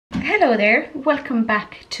Hello there, welcome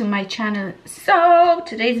back to my channel. So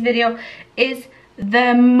today's video is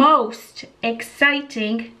the most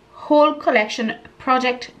exciting whole collection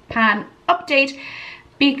project pan update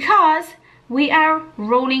because we are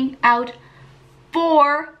rolling out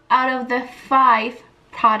 4 out of the 5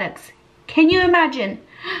 products. Can you imagine?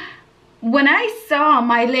 When I saw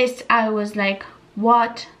my list, I was like,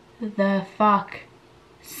 what the fuck?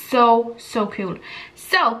 So cool.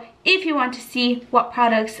 So if you want to see what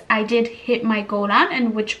products I did hit my goal on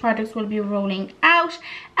and which products will be rolling out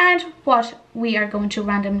and what we are going to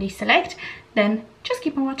randomly select, then just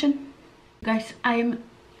keep on watching. Guys, I'm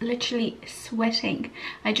literally sweating.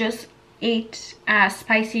 I just ate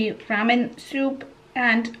spicy ramen soup,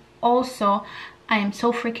 and also I am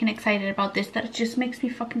so freaking excited about this that it just makes me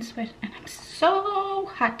fucking sweat, and I'm so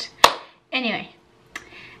hot. Anyway,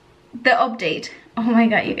 the update. Oh my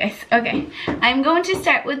god, you guys. Okay, I'm going to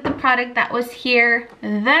start with the product that was here the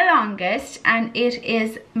longest, and it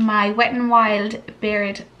is my Wet n Wild Bare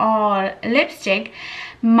It All lipstick.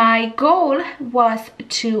 My goal was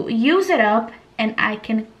to use it up, and I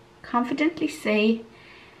can confidently say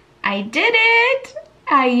I did it.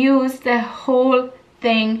 I used the whole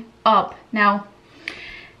thing up. Now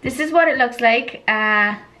this is what it looks like.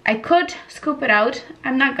 I could scoop it out.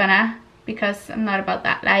 I'm not gonna, because I'm not about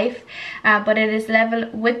that life, but it is level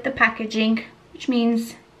with the packaging, which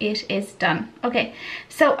means it is done. Okay,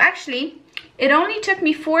 so actually it only took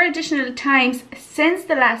me 4 additional times since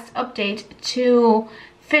the last update to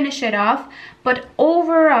finish it off, but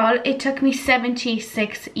overall it took me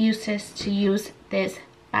 76 uses to use this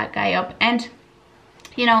bad guy up. And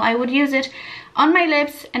you know, I would use it on my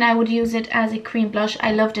lips and I would use it as a cream blush.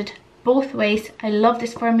 I loved it both ways. I love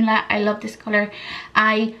this formula, I love this color.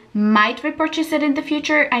 I might repurchase it in the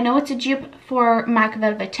future. I know it's a dupe for MAC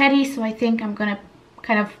Velvet Teddy, so I think I'm gonna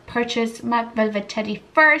kind of purchase MAC Velvet Teddy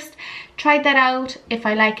first, try that out, if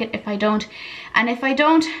I like it, if I don't. And if I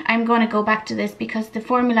don't, I'm gonna go back to this because the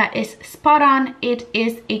formula is spot on. It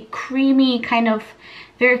is a creamy, kind of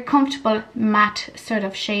very comfortable matte sort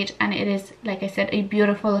of shade, and it is, like I said, a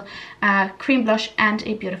beautiful cream blush and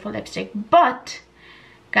a beautiful lipstick. But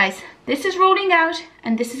guys, this is rolling out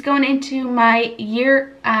and this is going into my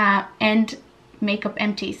year end makeup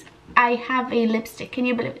empties. I have a lipstick. Can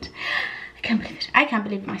you believe it? I can't believe it. I can't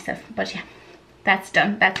believe it myself. But yeah, that's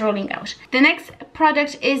done. That's rolling out. The next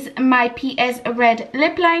product is my PS Red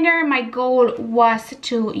Lip Liner. My goal was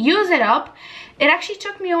to use it up. It actually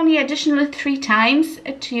took me only additional 3 times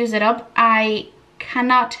to use it up. I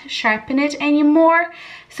cannot sharpen it anymore.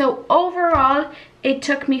 So overall, it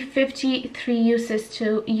took me 53 uses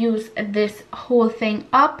to use this whole thing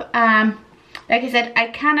up. Like I said, I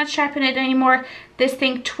cannot sharpen it anymore. This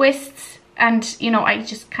thing twists, and you know, I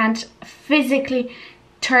just can't physically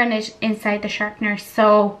turn it inside the sharpener.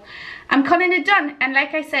 So I'm calling it done. And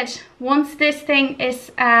like I said, once this thing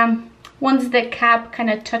is, once the cap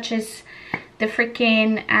kind of touches the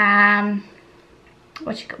freaking,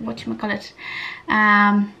 whatchamacallit,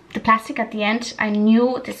 the plastic at the end, I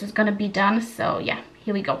knew this was gonna be done. So yeah,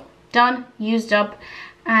 here we go, done, used up.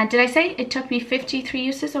 Did I say it took me 53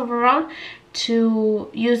 uses overall to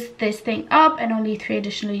use this thing up, and only 3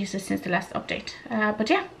 additional uses since the last update? But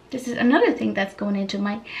yeah, this is another thing that's going into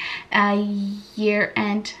my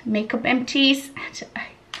year-end makeup empties.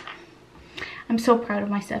 I'm so proud of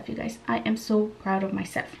myself, you guys. I am so proud of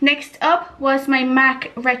myself. Next up was my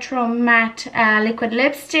MAC Retro Matte liquid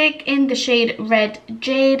lipstick in the shade Red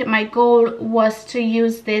Jade. My goal was to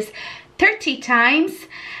use this 30 times,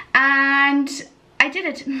 and I did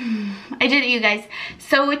it. I did it, you guys.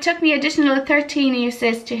 So it took me additional 13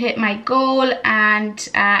 uses to hit my goal, and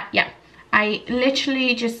yeah, I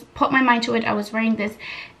literally just put my mind to it. I was wearing this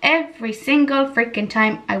every single freaking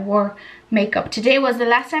time I wore makeup. Today was the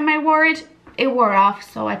last time I wore it. It wore off,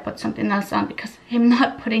 so I put something else on because I'm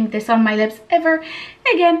not putting this on my lips ever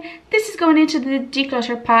again. This is going into the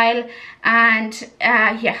declutter pile, and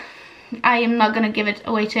yeah, I am not going to give it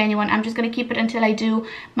away to anyone. I'm just going to keep it until I do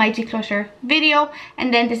my declutter video,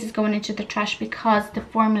 and then this is going into the trash because the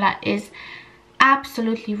formula is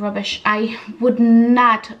absolutely rubbish. I would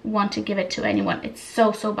not want to give it to anyone. It's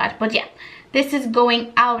so bad. But yeah, this is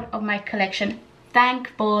going out of my collection,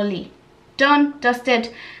 thankfully. Done,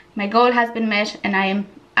 dusted. My goal has been met, and I am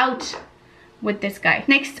out with this guy.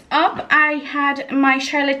 Next up, I had my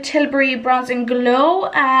Charlotte Tilbury Bronze and Glow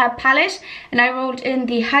palette, and I rolled in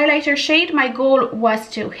the highlighter shade. My goal was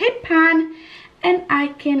to hit pan, and I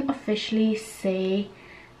can officially say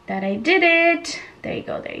that I did it. there you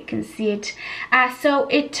go, there you can see it. So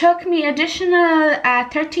it took me additional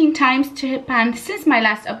 13 times to hit pan since my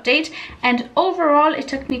last update, and overall it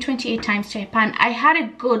took me 28 times to hit pan. I had a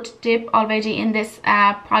good dip already in this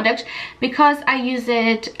product because I use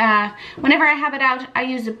it whenever I have it out. I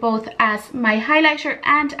use it both as my highlighter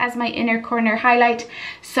and as my inner corner highlight,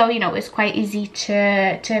 so you know it's quite easy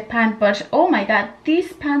to pan. But oh my god,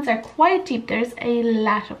 these pans are quite deep. There's a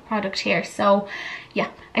lot of product here, so yeah,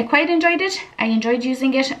 I quite enjoyed it. I enjoyed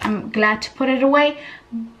using it. I'm glad to put it away,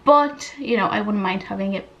 but you know, I wouldn't mind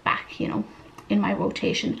having it back, you know, in my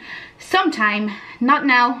rotation sometime. Not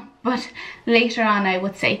now, but later on, I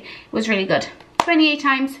would say. It was really good. 28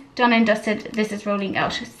 times, done and dusted. This is rolling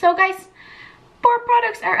out. So guys, 4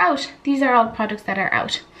 products are out. These are all products that are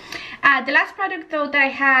out. The last product though that I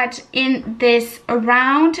had in this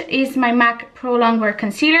round is my MAC Pro Longwear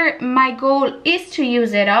Concealer. My goal is to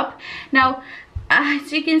use it up. Now,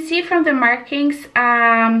 as you can see from the markings,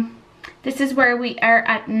 this is where we are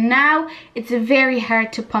at now. It's very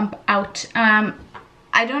hard to pump out. I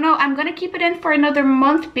don't know, I'm gonna keep it in for another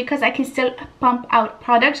month because I can still pump out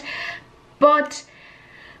product, but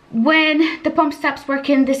when the pump stops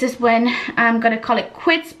working, this is when I'm gonna call it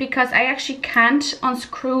quits, because I actually can't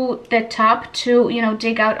unscrew the top to, you know,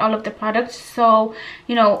 dig out all of the products. So,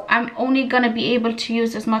 you know, I'm only gonna be able to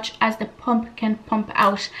use as much as the pump can pump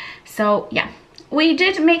out. So yeah, we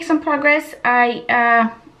did make some progress. I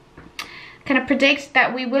kind of predict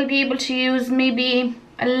that we will be able to use maybe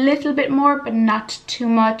a little bit more, but not too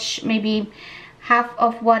much, maybe half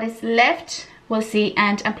of what is left. We'll see,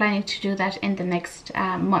 and I'm planning to do that in the next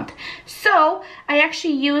month. So I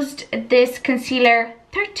actually used this concealer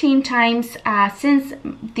 13 times since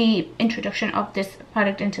the introduction of this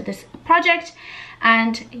product into this project,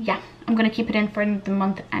 and yeah, I'm gonna keep it in for another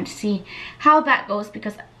month and see how that goes,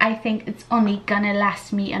 because I think it's only gonna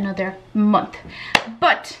last me another month.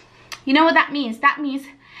 But you know what that means? That means,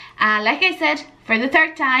 like I said, for the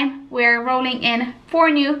 3rd time, we're rolling in 4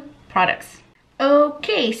 new products.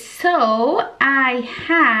 Okay, so I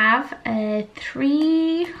have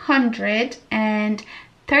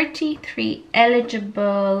 333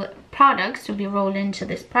 eligible products to be rolled into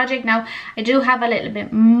this project. Now, I do have a little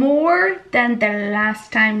bit more than the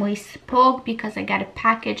last time we spoke because I got a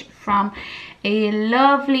package from a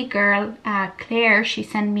lovely girl, Claire. She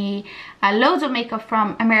sent me loads of makeup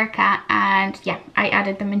from America, and yeah, I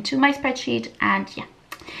added them into my spreadsheet, and yeah,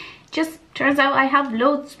 just turns out I have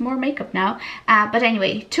loads more makeup now. But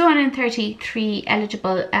anyway, 233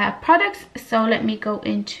 eligible products. So let me go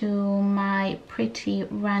into my pretty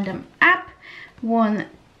random app, 1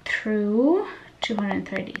 through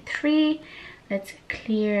 233. Let's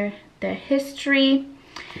clear the history,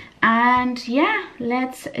 and yeah,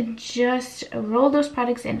 let's just roll those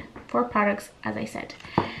products in. 4 products, as I said.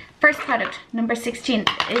 First product, number 16.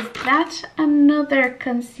 Is that another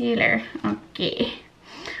concealer? Okay,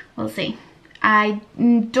 we'll see. I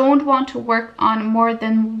don't want to work on more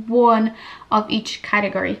than 1 of each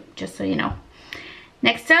category, just so you know.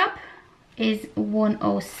 Next up is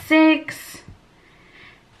 106.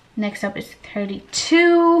 Next up is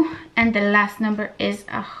 32, and the last number is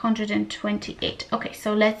 128. Okay,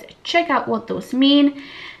 so let's check out what those mean.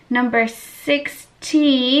 Number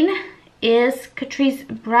 16 is Catrice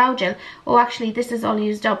Brow Gel. Oh, actually, this is all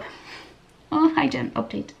used up. Oh, I didn't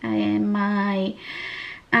update my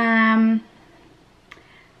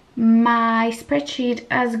spreadsheet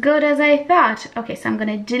as good as I thought. Okay, so I'm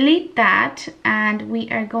gonna delete that, and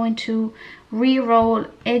we are going to re-roll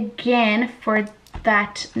again for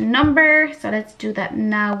that number. So let's do that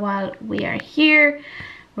now while we are here.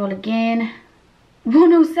 Roll again.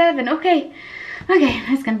 107. Okay,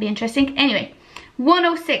 that's gonna be interesting. Anyway,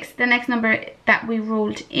 106, the next number that we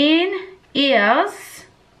rolled in is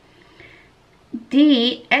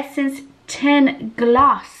the Essence 10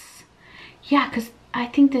 Gloss. Yeah, because I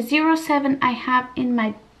think the 07 I have in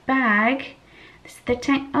my bag. This is the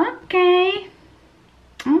 10. Okay,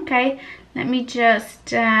 let me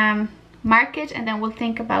just mark it, and then we'll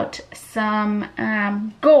think about some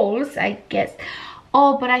goals, I guess.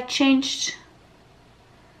 Oh, but I changed.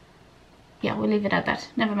 Yeah, we'll leave it at that.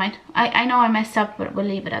 Never mind. I know I messed up, but we'll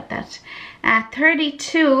leave it at that.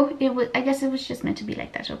 32, it was, I guess it was just meant to be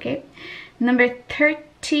like that, okay? Number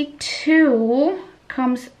 32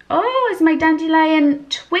 comes, oh, it's my Dandelion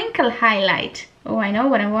Twinkle highlight. Oh, I know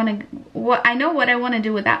what I want to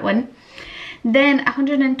do with that one. Then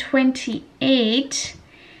 128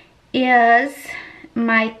 is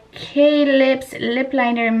my KLips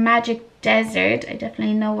Lipliner Magic Desert. I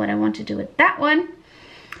definitely know what I want to do with that one.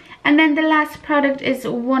 And then the last product is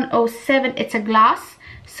 107. It's a gloss.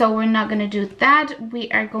 so we're not going to do that. We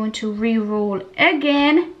are going to re-roll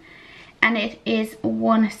again, and it is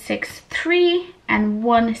 163, and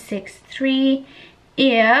 163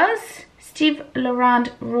 is Steve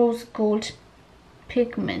Laurent Rose Gold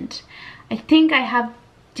Pigment. I think I have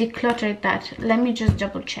decluttered that. Let me just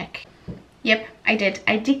double check. Yep, I did.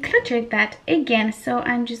 I decluttered that again, so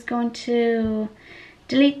I'm just going to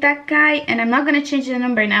delete that guy, and I'm not going to change the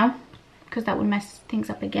number now because that will mess things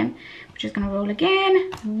up again. We're just going to roll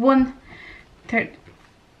again.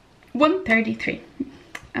 133.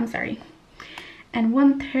 I'm sorry. And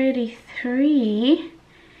 133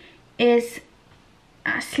 is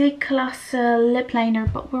a sleek colossal lip liner,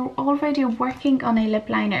 but we're already working on a lip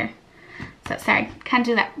liner. So sorry, can't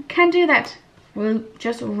do that. Can't do that. We'll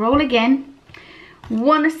just roll again.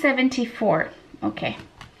 174. Okay.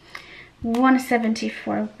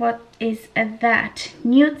 174. What is that?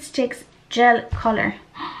 Nudestix gel color.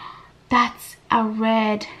 That's a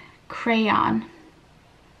red crayon.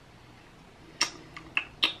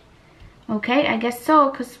 Okay, I guess so,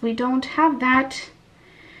 because we don't have that.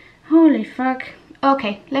 Holy fuck.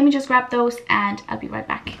 Okay, let me just grab those and I'll be right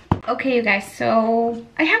back. Okay, you guys, so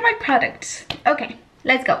I have my products. Okay,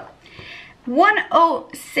 let's go.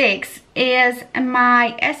 106 is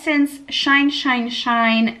my Essence Shine Shine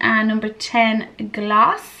Shine number 10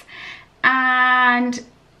 gloss, and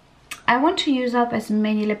I want to use up as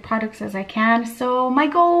many lip products as I can, so my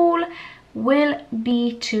goal will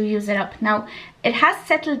be to use it up. Now it has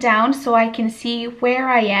settled down so I can see where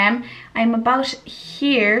I am. I'm about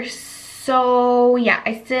here, so yeah,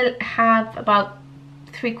 I still have about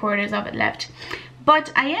 3/4 of it left.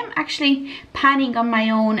 But I am actually panning on my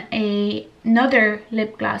own another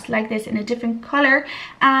lip gloss like this in a different color,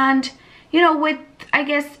 and you know, with I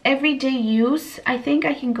guess everyday use, I think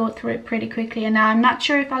I can go through it pretty quickly. And I'm not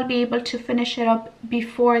sure if I'll be able to finish it up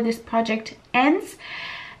before this project ends,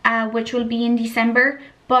 which will be in December,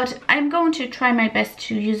 but I'm going to try my best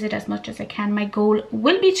to use it as much as I can. My goal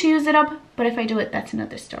will be to use it up, but if I do it, that's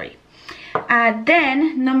another story.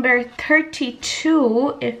 Then number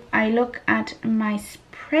 32, if I look at my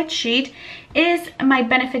spreadsheet, is my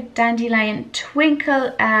Benefit Dandelion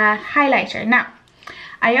Twinkle highlighter. Now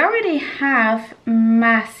I already have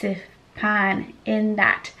massive pan in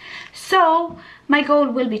that, so my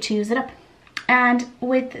goal will be to use it up. And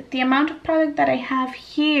with the amount of product that I have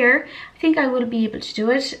here, I think I will be able to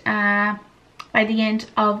do it by the end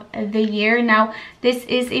of the year. Now this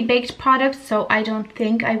is a baked product, so I don't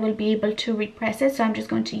think I will be able to repress it, so I'm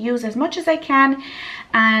just going to use as much as I can.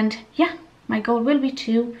 And yeah, my goal will be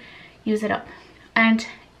to use it up, and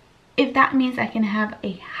if that means I can have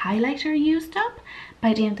a highlighter used up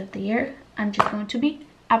by the end of the year, I'm just going to be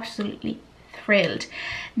absolutely thrilled.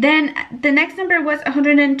 Then the next number was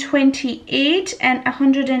 128, and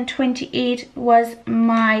 128 was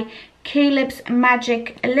my KLips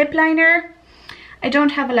Magic Lip Liner. I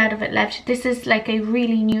don't have a lot of it left. This is like a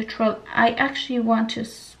really neutral. I actually wanted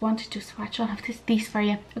to swatch all of these for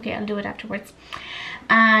you. Okay, I'll do it afterwards.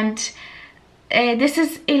 And this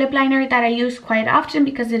is a lip liner that I use quite often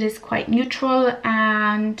because it is quite neutral,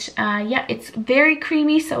 and yeah, it's very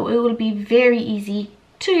creamy, so it will be very easy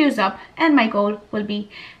to use up, and my goal will be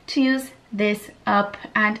to use this up,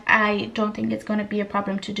 and I don't think it's going to be a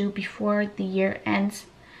problem to do before the year ends.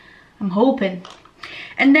 I'm hoping.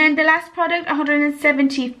 And then the last product,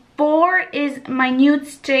 174, is my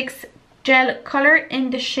Nudestix gel color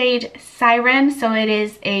in the shade Siren. So it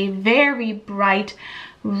is a very bright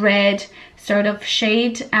red sort of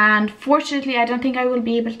shade, and fortunately I don't think I will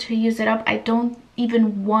be able to use it up. I don't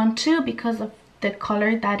even want to because of the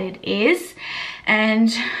color that it is, and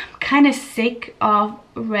I'm kind of sick of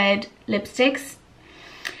red lipsticks.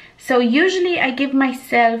 So usually I give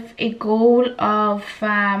myself a goal of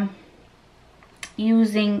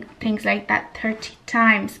using things like that 30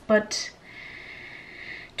 times, but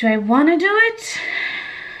do I want to do it?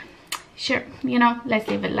 Sure, you know, let's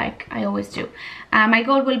leave it like I always do. My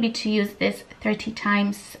goal will be to use this 30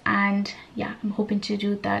 times, and yeah, I'm hoping to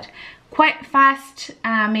do that quite fast.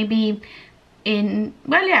 Maybe in,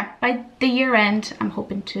 well, yeah, by the year end, I'm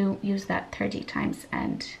hoping to use that 30 times,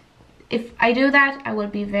 and if I do that, I will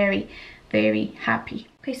be very, very happy.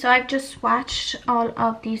 Okay, so I've just swatched all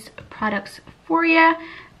of these products for you.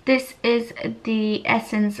 This is the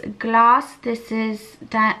Essence Gloss. This is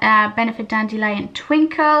Benefit Dandelion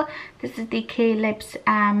Twinkle. This is the KLips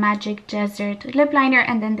Magic Desert Lip Liner,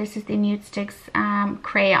 and then this is the Nudestix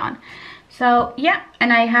Crayon. So yeah,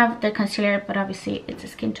 and I have the concealer, but obviously it's a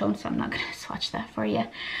skin tone, so I'm not going to swatch that for you.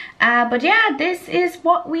 But yeah, this is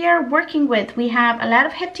what we are working with. We have a lot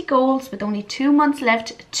of hefty goals with only 2 months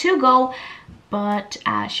left to go, but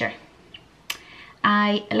sure.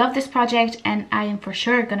 I love this project and I am for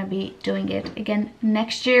sure going to be doing it again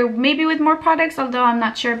next year, maybe with more products, although I'm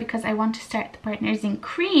not sure because I want to start the Partners in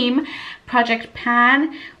Cream project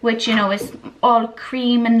pan, which, you know, is all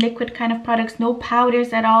cream and liquid kind of products, no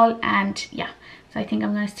powders at all. And yeah, so I think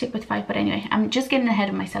I'm going to stick with 5, but anyway, I'm just getting ahead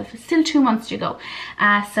of myself. It's still 2 months to go.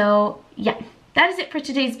 So yeah, that is it for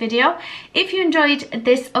today's video. If you enjoyed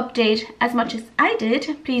this update as much as I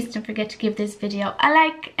did, please don't forget to give this video a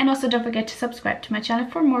like, and also don't forget to subscribe to my channel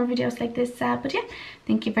for more videos like this. But yeah,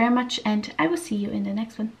 thank you very much, and I will see you in the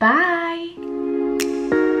next one. Bye!